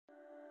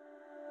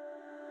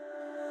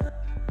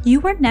You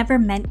were never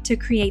meant to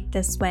create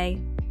this way.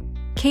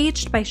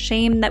 Caged by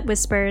shame that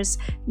whispers,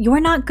 "You're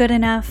not good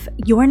enough,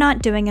 you're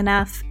not doing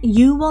enough,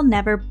 you will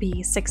never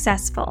be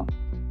successful."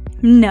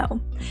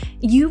 No,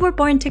 you were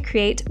born to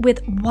create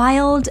with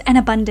wild and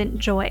abundant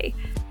joy,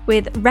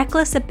 with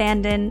reckless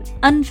abandon,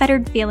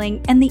 unfettered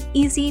feeling, and the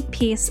easy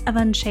peace of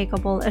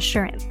unshakable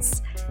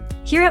assurance.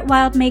 Here at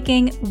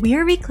Wildmaking,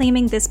 we're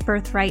reclaiming this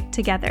birthright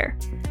together,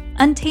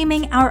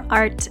 untaming our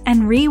art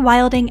and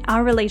rewilding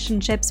our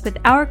relationships with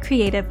our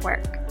creative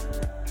work.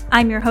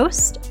 I'm your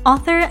host,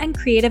 author, and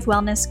creative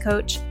wellness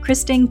coach,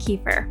 Kristen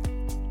Kiefer.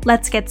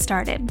 Let's get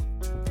started.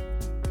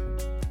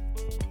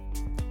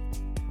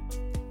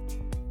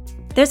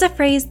 There's a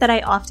phrase that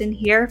I often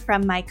hear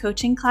from my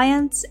coaching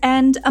clients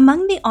and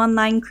among the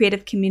online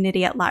creative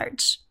community at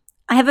large.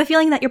 I have a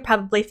feeling that you're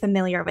probably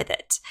familiar with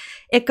it.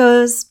 It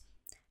goes,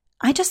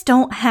 "I just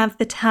don't have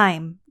the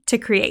time to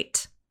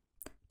create,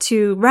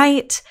 to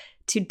write,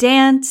 to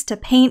dance, to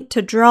paint,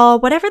 to draw,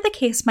 whatever the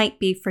case might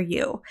be for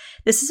you."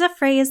 This is a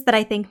phrase that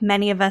I think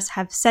many of us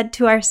have said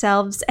to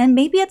ourselves, and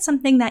maybe it's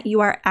something that you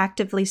are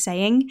actively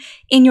saying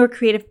in your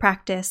creative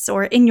practice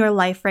or in your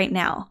life right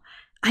now.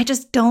 I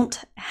just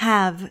don't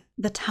have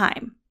the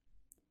time.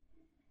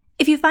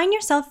 If you find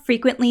yourself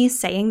frequently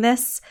saying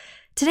this,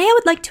 today I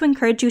would like to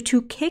encourage you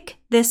to kick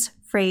this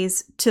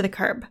phrase to the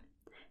curb.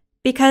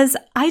 Because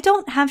 "I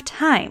don't have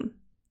time"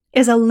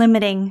 is a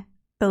limiting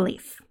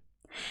belief.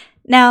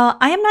 Now,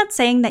 I am not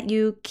saying that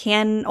you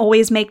can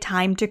always make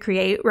time to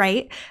create,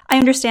 right? I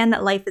understand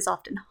that life is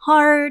often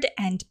hard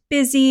and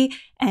busy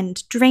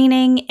and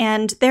draining,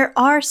 and there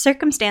are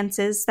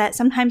circumstances that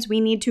sometimes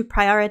we need to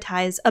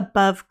prioritize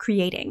above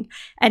creating.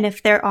 And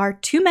if there are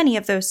too many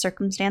of those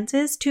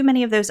circumstances, too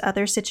many of those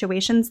other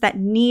situations that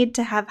need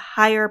to have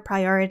higher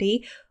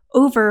priority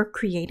over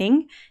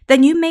creating,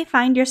 then you may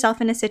find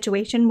yourself in a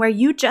situation where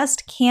you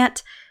just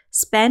can't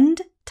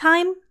spend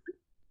time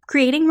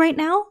creating right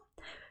now,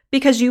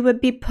 because you would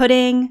be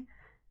putting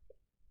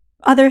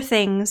other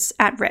things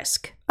at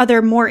risk, other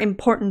more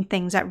important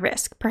things at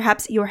risk,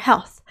 perhaps your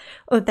health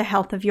or the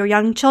health of your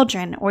young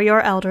children or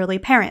your elderly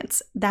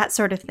parents, that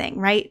sort of thing,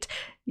 right?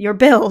 Your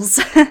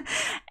bills.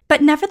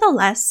 But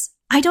nevertheless,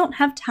 "I don't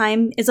have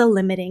time" is a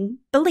limiting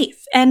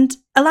belief, and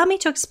allow me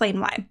to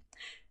explain why.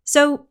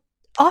 So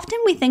often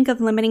we think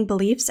of limiting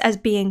beliefs as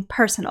being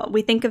personal.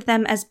 We think of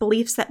them as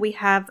beliefs that we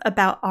have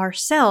about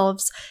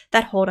ourselves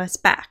that hold us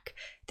back.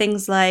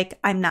 Things like,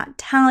 "I'm not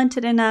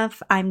talented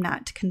enough, I'm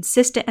not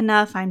consistent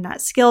enough, I'm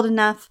not skilled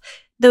enough,"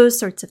 those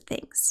sorts of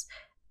things.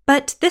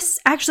 But this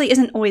actually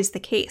isn't always the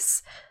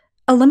case.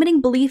 A limiting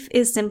belief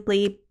is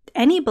simply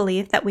any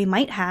belief that we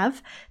might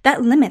have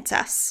that limits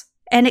us.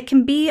 And it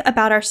can be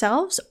about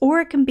ourselves,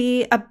 or it can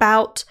be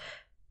about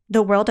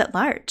the world at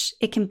large.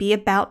 It can be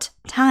about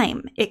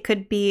time. It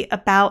could be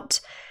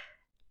about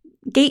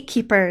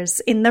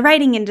gatekeepers in the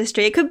writing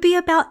industry. It could be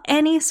about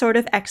any sort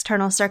of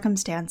external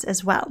circumstance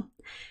as well.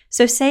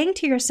 So saying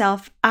to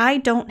yourself, "I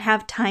don't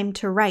have time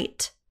to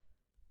write,"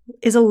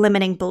 is a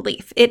limiting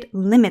belief. It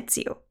limits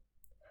you.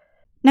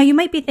 Now you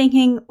might be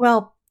thinking,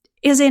 well,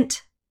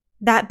 isn't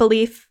that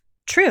belief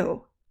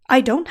true? I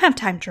don't have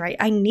time to write.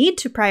 I need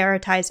to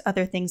prioritize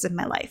other things in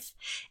my life.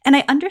 And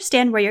I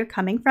understand where you're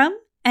coming from.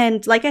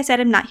 And like I said,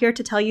 I'm not here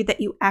to tell you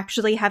that you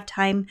actually have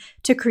time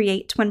to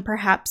create when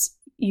perhaps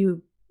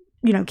you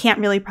can't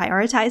really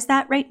prioritize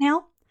that right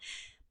now.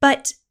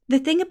 But the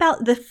thing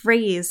about the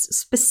phrase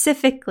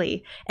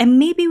specifically, and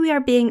maybe we are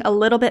being a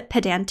little bit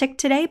pedantic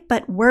today,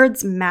 but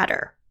words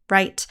matter,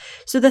 right?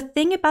 So the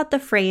thing about the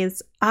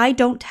phrase, "I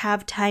don't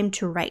have time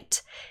to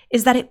write,"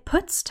 is that it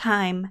puts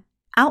time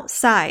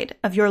outside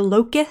of your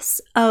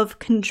locus of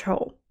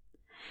control.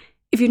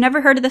 If you've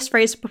never heard of this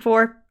phrase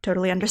before,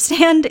 totally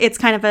understand. It's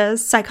kind of a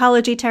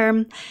psychology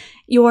term.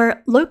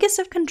 Your locus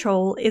of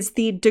control is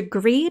the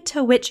degree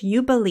to which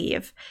you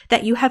believe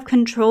that you have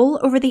control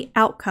over the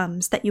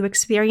outcomes that you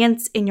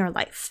experience in your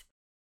life.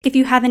 If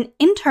you have an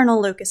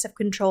internal locus of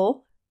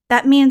control,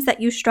 that means that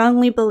you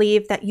strongly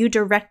believe that you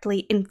directly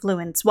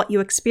influence what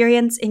you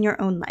experience in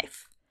your own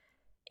life.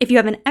 If you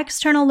have an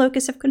external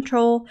locus of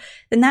control,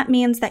 then that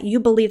means that you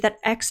believe that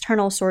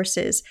external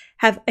sources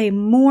have a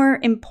more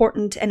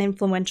important and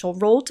influential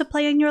role to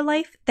play in your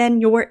life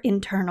than your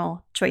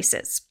internal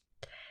choices.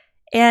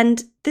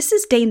 And this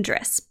is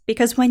dangerous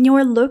because when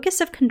your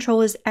locus of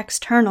control is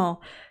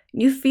external,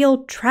 you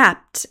feel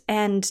trapped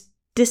and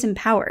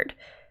disempowered.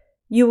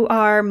 You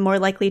are more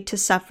likely to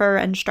suffer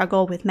and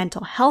struggle with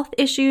mental health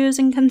issues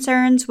and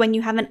concerns when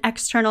you have an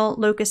external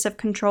locus of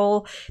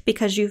control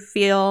because you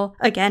feel,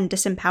 again,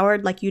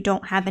 disempowered, like you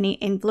don't have any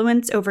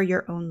influence over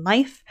your own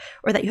life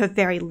or that you have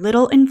very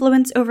little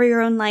influence over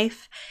your own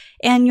life.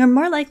 And you're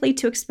more likely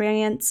to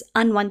experience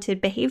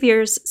unwanted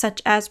behaviors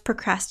such as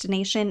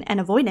procrastination and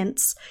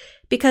avoidance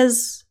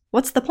because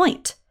what's the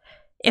point?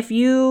 If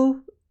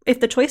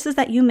the choices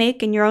that you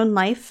make in your own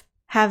life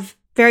have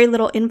very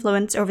little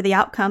influence over the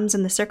outcomes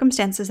and the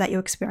circumstances that you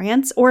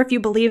experience, or if you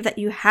believe that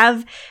you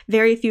have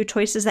very few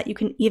choices that you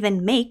can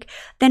even make,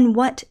 then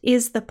what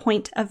is the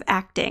point of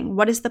acting?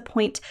 What is the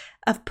point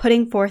of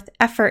putting forth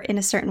effort in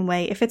a certain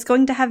way if it's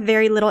going to have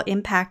very little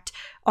impact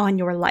on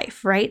your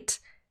life, right?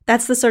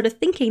 That's the sort of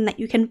thinking that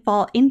you can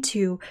fall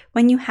into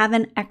when you have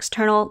an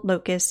external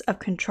locus of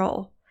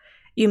control.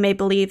 You may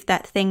believe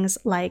that things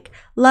like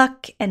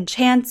luck and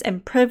chance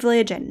and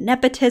privilege and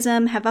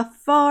nepotism have a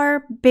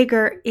far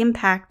bigger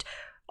impact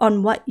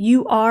on what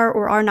you are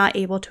or are not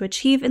able to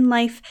achieve in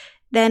life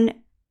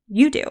than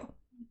you do,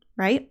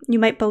 right? You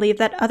might believe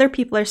that other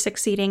people are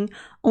succeeding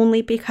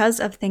only because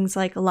of things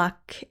like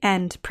luck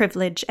and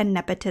privilege and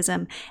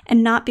nepotism,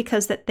 and not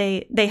because that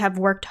they have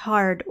worked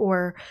hard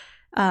or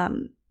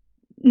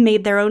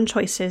made their own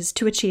choices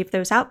to achieve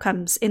those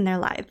outcomes in their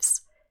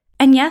lives.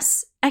 And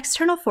yes,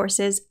 external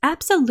forces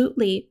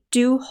absolutely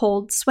do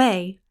hold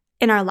sway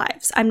in our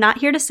lives. I'm not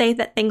here to say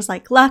that things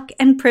like luck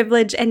and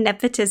privilege and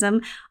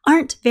nepotism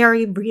aren't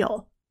very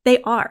real.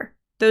 They are.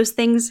 Those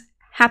things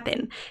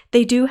happen.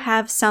 They do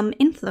have some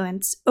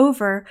influence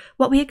over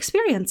what we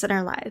experience in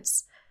our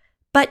lives.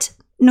 But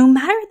no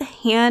matter the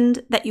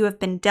hand that you have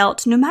been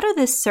dealt, no matter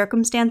the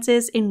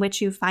circumstances in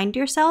which you find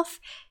yourself,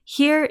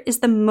 here is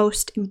the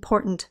most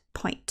important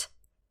point.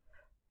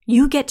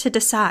 You get to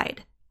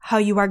decide how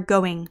you are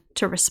going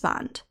to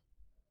respond.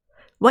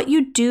 What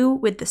you do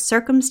with the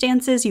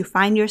circumstances you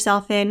find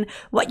yourself in,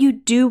 what you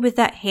do with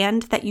that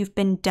hand that you've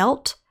been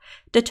dealt,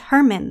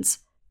 determines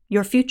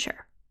your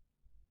future.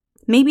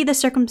 Maybe the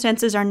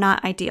circumstances are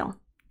not ideal.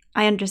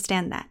 I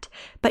understand that.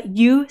 But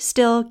you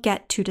still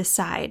get to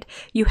decide.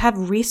 You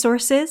have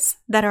resources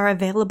that are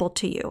available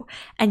to you,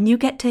 and you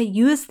get to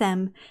use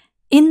them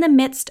in the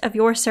midst of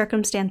your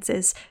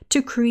circumstances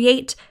to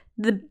create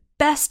the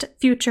best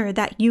future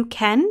that you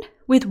can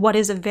with what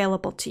is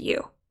available to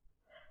you.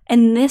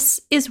 And this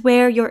is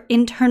where your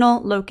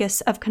internal locus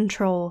of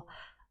control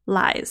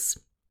lies.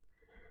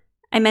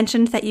 I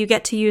mentioned that you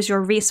get to use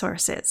your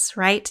resources,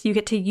 right? You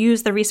get to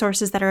use the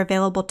resources that are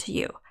available to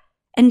you.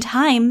 And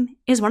time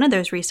is one of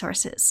those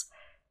resources.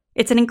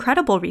 It's an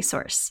incredible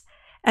resource,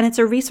 and it's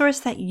a resource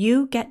that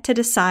you get to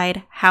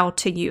decide how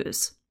to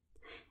use.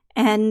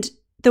 And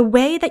the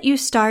way that you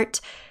start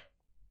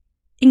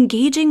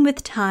engaging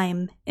with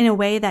time in a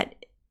way that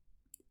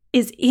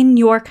is in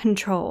your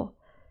control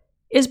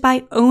is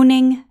by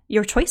owning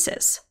your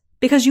choices,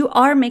 because you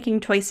are making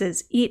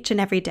choices each and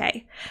every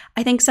day.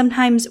 I think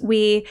sometimes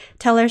we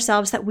tell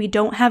ourselves that we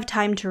don't have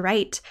time to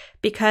write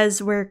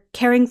because we're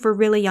caring for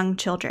really young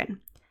children,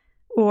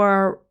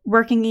 or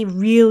working a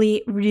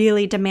really,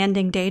 really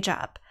demanding day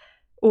job,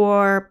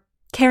 or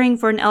caring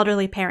for an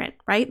elderly parent,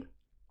 right?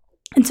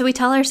 And so we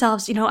tell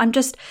ourselves, I'm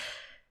just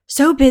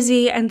so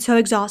busy and so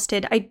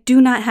exhausted, I do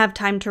not have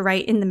time to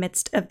write in the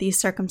midst of these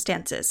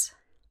circumstances.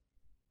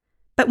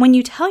 But when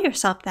you tell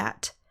yourself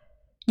that,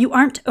 you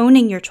aren't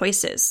owning your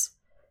choices.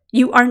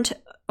 You aren't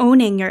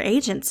owning your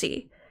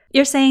agency.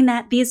 You're saying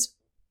that these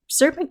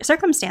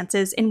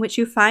circumstances in which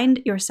you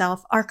find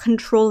yourself are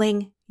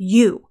controlling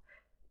you,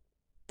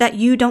 that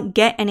you don't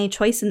get any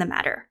choice in the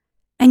matter.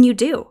 And you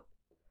do.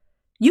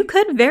 You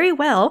could very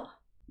well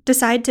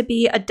decide to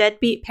be a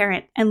deadbeat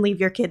parent and leave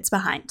your kids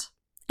behind.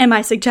 Am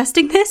I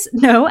suggesting this?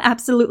 No,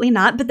 absolutely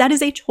not. But that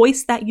is a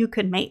choice that you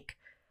could make.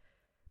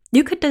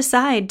 You could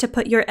decide to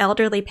put your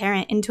elderly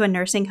parent into a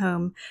nursing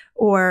home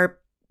or,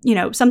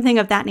 something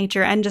of that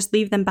nature and just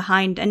leave them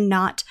behind and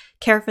not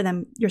care for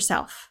them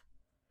yourself.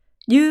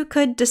 You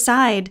could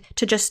decide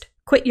to just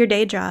quit your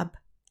day job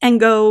and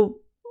go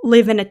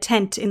live in a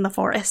tent in the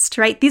forest,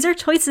 right? These are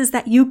choices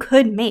that you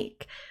could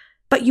make,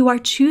 but you are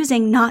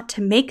choosing not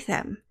to make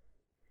them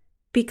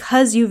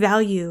because you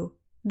value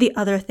the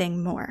other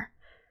thing more.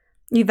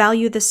 You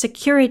value the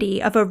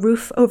security of a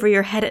roof over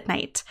your head at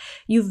night.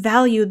 You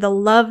value the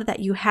love that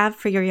you have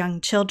for your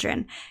young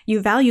children. You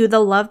value the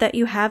love that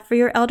you have for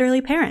your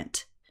elderly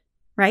parent,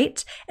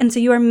 right? And so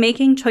you are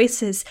making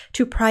choices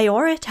to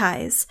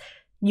prioritize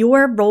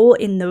your role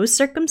in those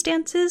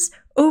circumstances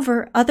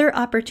over other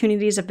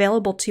opportunities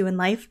available to you in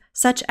life,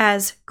 such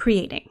as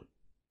creating.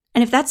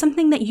 And if that's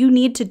something that you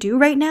need to do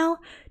right now,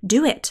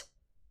 do it.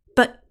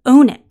 But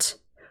own it.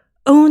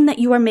 Own that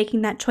you are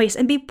making that choice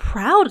and be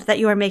proud that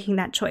you are making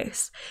that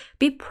choice.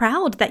 Be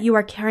proud that you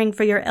are caring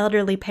for your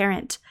elderly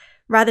parent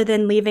rather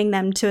than leaving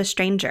them to a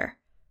stranger.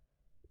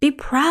 Be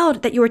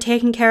proud that you are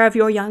taking care of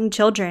your young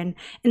children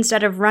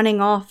instead of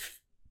running off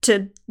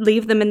to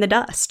leave them in the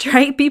dust,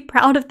 right? Be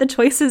proud of the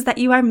choices that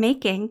you are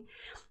making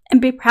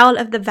and be proud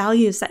of the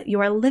values that you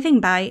are living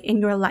by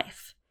in your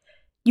life.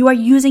 You are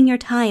using your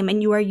time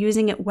and you are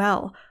using it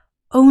well.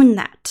 Own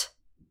that.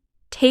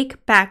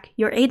 Take back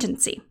your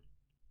agency.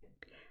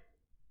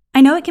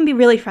 I know it can be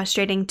really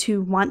frustrating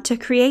to want to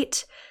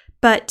create,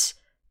 but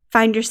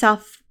find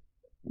yourself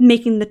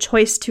making the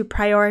choice to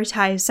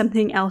prioritize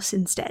something else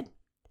instead.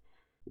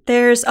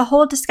 There's a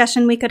whole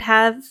discussion we could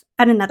have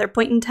at another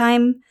point in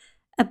time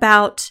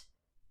about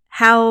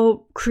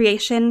how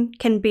creation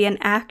can be an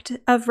act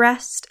of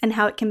rest and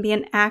how it can be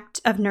an act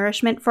of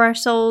nourishment for our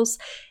souls.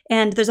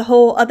 And there's a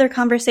whole other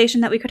conversation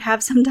that we could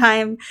have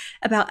sometime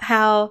about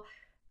how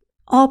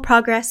all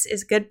progress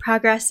is good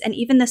progress, and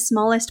even the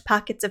smallest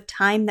pockets of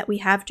time that we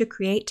have to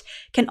create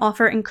can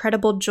offer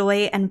incredible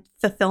joy and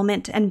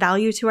fulfillment and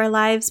value to our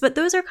lives. But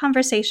those are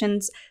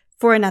conversations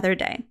for another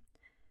day.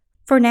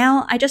 For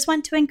now, I just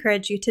want to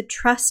encourage you to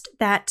trust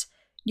that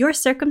your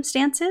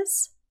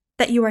circumstances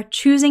that you are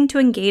choosing to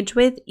engage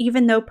with,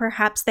 even though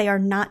perhaps they are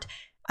not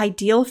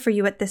ideal for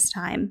you at this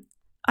time,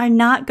 are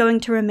not going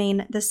to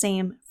remain the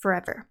same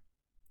forever.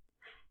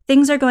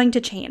 Things are going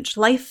to change,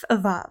 life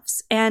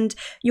evolves, and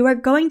you are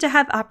going to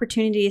have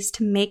opportunities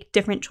to make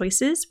different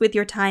choices with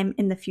your time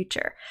in the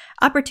future.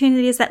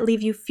 Opportunities that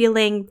leave you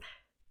feeling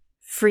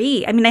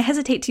free. I mean, I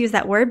hesitate to use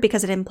that word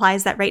because it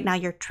implies that right now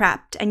you're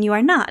trapped, and you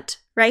are not,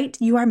 right?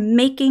 You are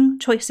making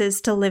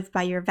choices to live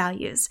by your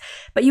values,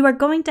 but you are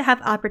going to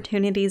have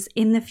opportunities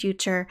in the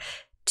future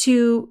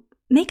to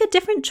make a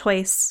different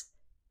choice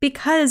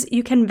because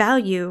you can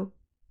value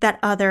that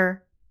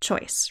other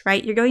choice,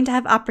 right? You're going to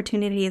have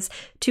opportunities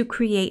to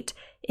create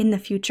in the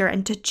future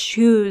and to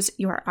choose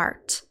your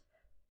art,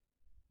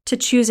 to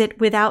choose it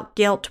without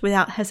guilt,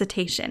 without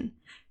hesitation.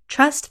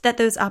 Trust that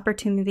those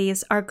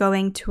opportunities are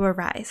going to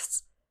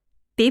arise.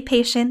 Be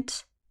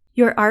patient.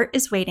 Your art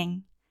is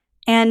waiting.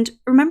 And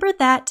remember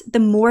that the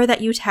more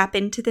that you tap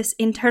into this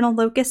internal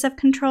locus of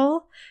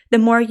control, the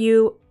more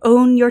you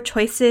own your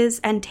choices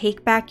and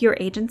take back your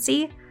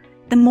agency,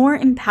 the more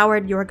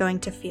empowered you're going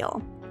to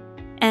feel.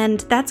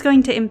 And that's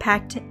going to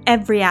impact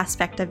every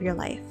aspect of your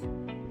life,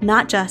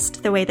 not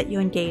just the way that you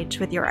engage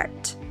with your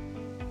art.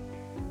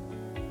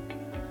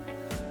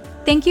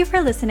 Thank you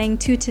for listening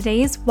to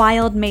today's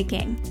Wild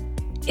Making.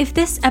 If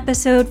this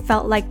episode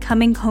felt like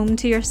coming home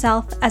to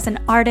yourself as an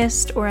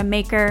artist or a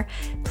maker,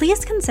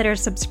 please consider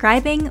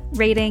subscribing,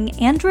 rating,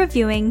 and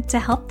reviewing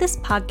to help this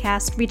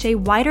podcast reach a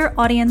wider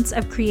audience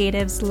of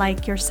creatives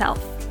like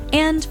yourself.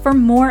 And for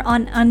more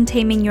on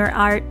untaming your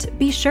art,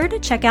 be sure to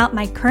check out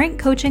my current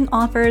coaching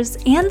offers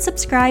and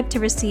subscribe to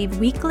receive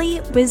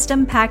weekly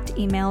wisdom-packed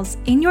emails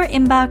in your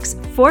inbox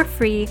for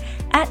free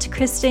at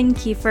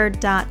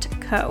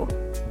kristenkiefer.co.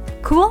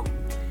 Cool?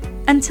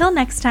 Until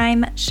next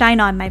time, shine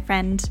on, my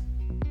friend.